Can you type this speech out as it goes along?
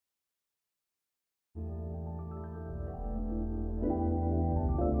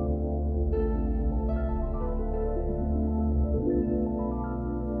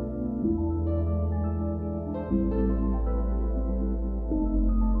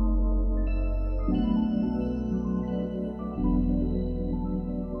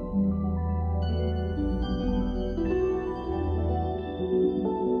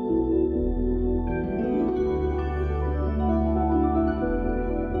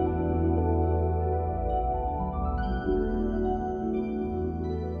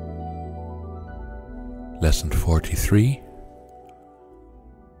Lesson 43.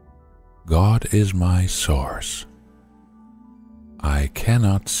 God is my source. I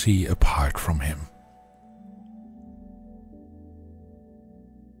cannot see apart from Him.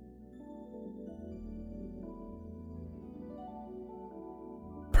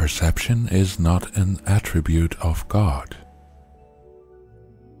 Perception is not an attribute of God.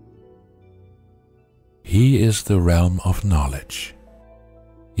 He is the realm of knowledge.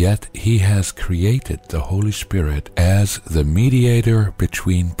 Yet He has created the Holy Spirit as the mediator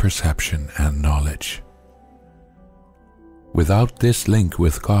between perception and knowledge. Without this link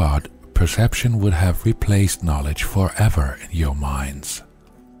with God, perception would have replaced knowledge forever in your minds.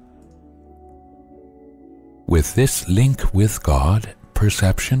 With this link with God,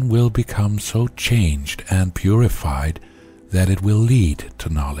 perception will become so changed and purified that it will lead to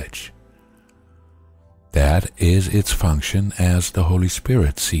knowledge. That is its function as the Holy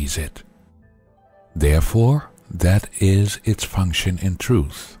Spirit sees it. Therefore, that is its function in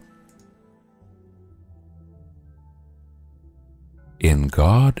truth. In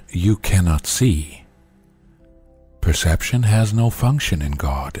God you cannot see. Perception has no function in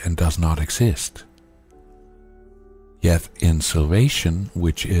God and does not exist. Yet in salvation,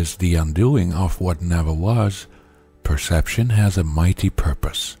 which is the undoing of what never was, perception has a mighty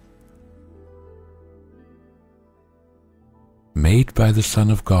purpose. Made by the Son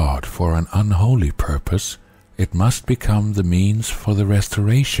of God for an unholy purpose, it must become the means for the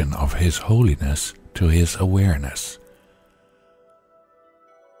restoration of His holiness to His awareness.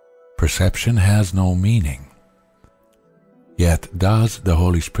 Perception has no meaning. Yet does the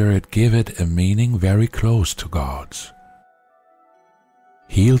Holy Spirit give it a meaning very close to God's.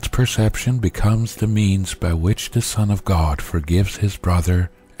 Healed perception becomes the means by which the Son of God forgives his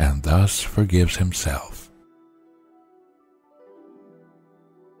brother and thus forgives himself.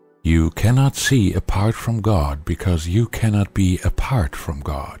 You cannot see apart from God because you cannot be apart from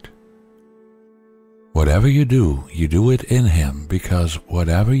God. Whatever you do it in Him, because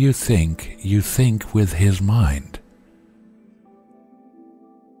whatever you think with His mind.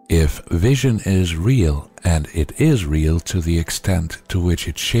 If vision is real, and it is real to the extent to which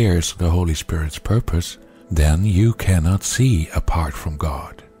it shares the Holy Spirit's purpose, then you cannot see apart from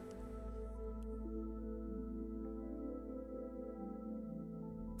God.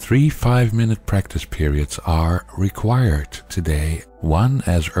 Three 5-minute practice periods are required today, one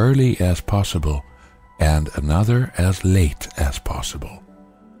as early as possible and another as late as possible.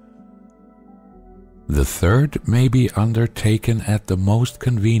 The third may be undertaken at the most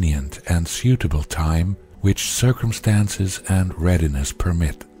convenient and suitable time which circumstances and readiness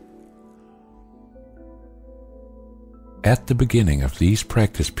permit. At the beginning of these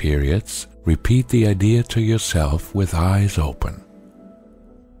practice periods, repeat the idea to yourself with eyes open.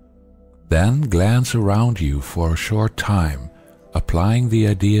 Then glance around you for a short time, applying the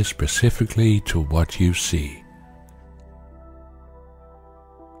idea specifically to what you see.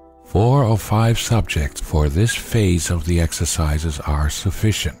 4 or 5 subjects for this phase of the exercises are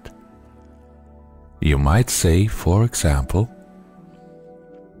sufficient. You might say, for example,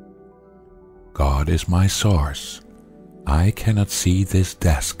 God is my source. I cannot see this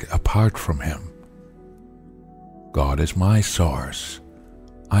desk apart from Him. God is my source.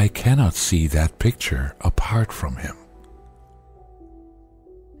 I cannot see that picture apart from Him.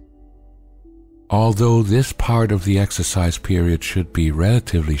 Although this part of the exercise period should be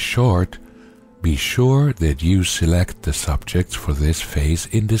relatively short, be sure that you select the subjects for this phase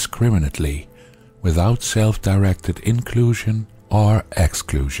indiscriminately, without self-directed inclusion or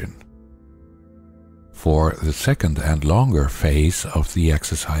exclusion. For the second and longer phase of the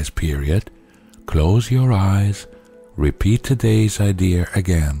exercise period, close your eyes, repeat today's idea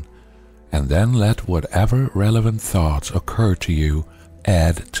again, and then let whatever relevant thoughts occur to you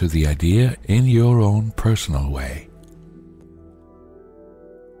add to the idea in your own personal way.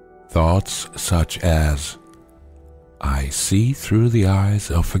 Thoughts such as, I see through the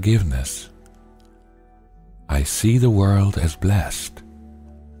eyes of forgiveness. I see the world as blessed.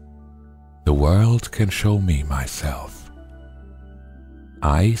 The world can show me myself.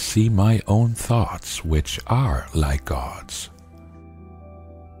 I see my own thoughts which are like God's.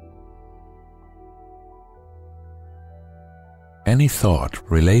 Any thought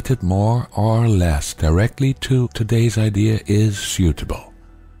related more or less directly to today's idea is suitable.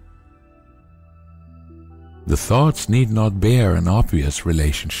 The thoughts need not bear an obvious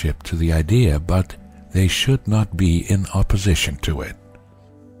relationship to the idea, but they should not be in opposition to it.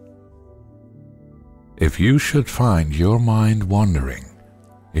 If you should find your mind wandering,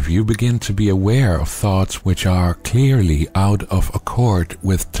 if you begin to be aware of thoughts which are clearly out of accord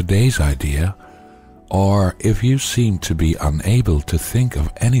with today's idea, or if you seem to be unable to think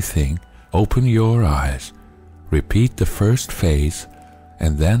of anything, open your eyes, repeat the first phase,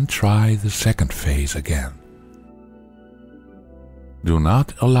 and then try the second phase again. Do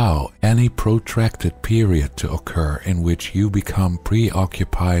not allow any protracted period to occur in which you become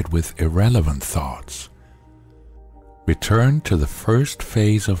preoccupied with irrelevant thoughts. Return to the first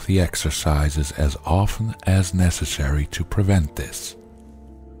phase of the exercises as often as necessary to prevent this.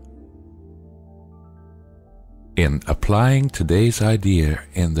 In applying today's idea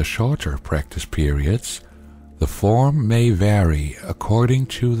in the shorter practice periods, the form may vary according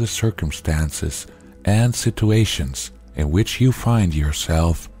to the circumstances and situations in which you find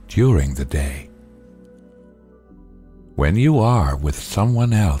yourself during the day. When you are with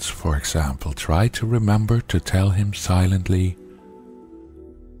someone else, for example, try to remember to tell him silently,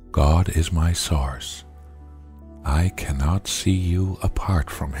 "God is my source. I cannot see you apart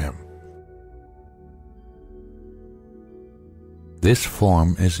from him." This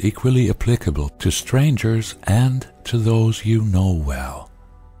form is equally applicable to strangers and to those you know well.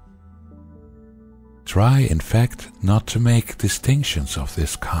 Try, in fact, not to make distinctions of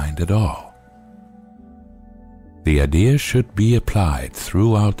this kind at all. The idea should be applied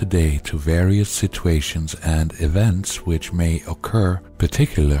throughout the day to various situations and events which may occur,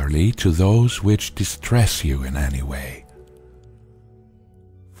 particularly to those which distress you in any way.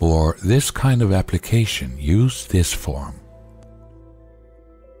 For this kind of application, use this form.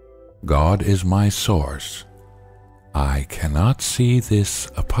 God is my source. I cannot see this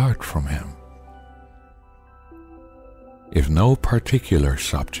apart from him. If no particular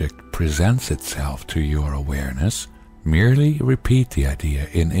subject presents itself to your awareness, merely repeat the idea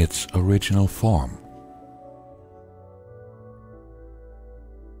in its original form.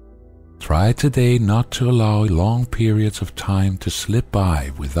 Try today not to allow long periods of time to slip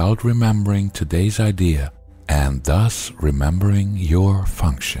by without remembering today's idea and thus remembering your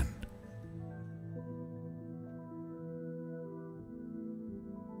function.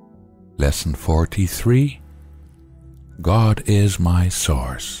 Lesson 43. God is my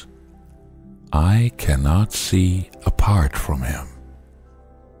source. I cannot see apart from him.